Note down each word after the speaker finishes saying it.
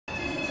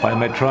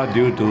Pyometra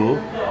due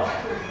to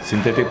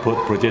synthetic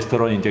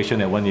progesterone injection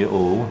at 1 year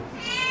old.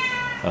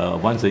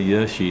 Once a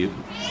year the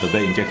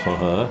vet injects for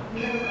her,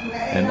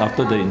 and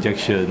after the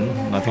injection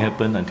nothing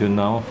happened until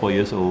now, 4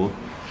 years old.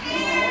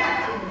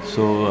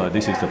 So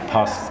this is the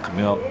past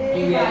coming up.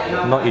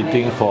 Not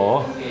eating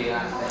for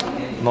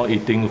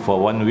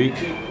 1 week,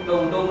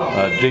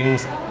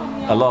 drinks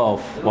a lot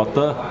of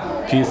water,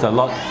 pees a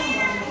lot,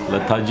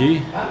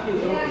 lethargy.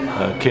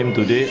 Came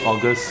today,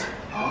 August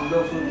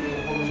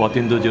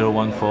 14,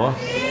 2014,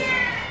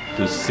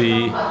 to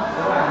see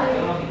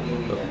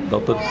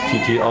Dr.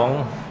 T.T.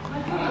 Ong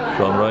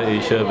from Royal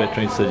Asia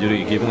Veterinary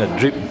Surgery, giving a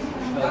drip,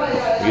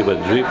 IV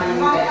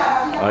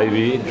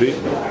drip,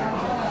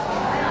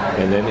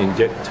 and then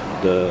inject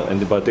the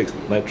antibiotics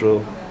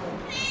nitro,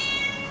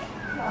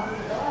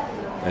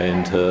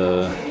 and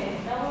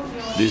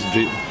this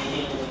drip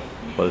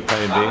for the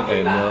time being,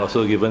 and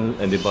also given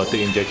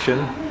antibiotic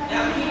injection.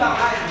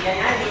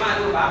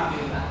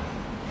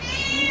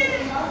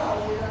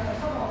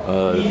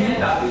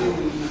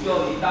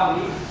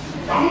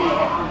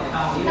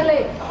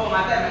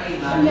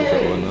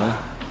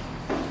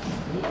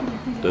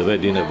 The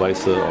vet didn't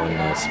advise her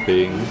on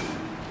spaying,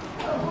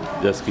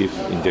 just give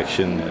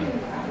injection.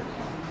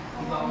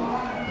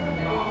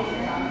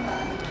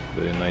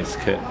 Very nice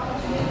cat.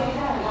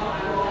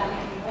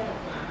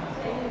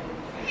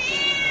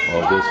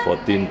 August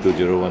 14,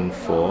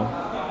 2014,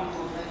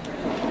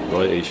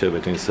 Royal Asia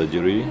Veterinary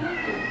Surgery,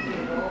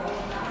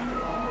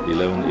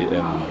 11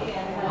 AM.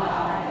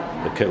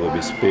 The cat will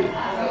be spayed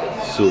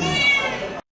soon.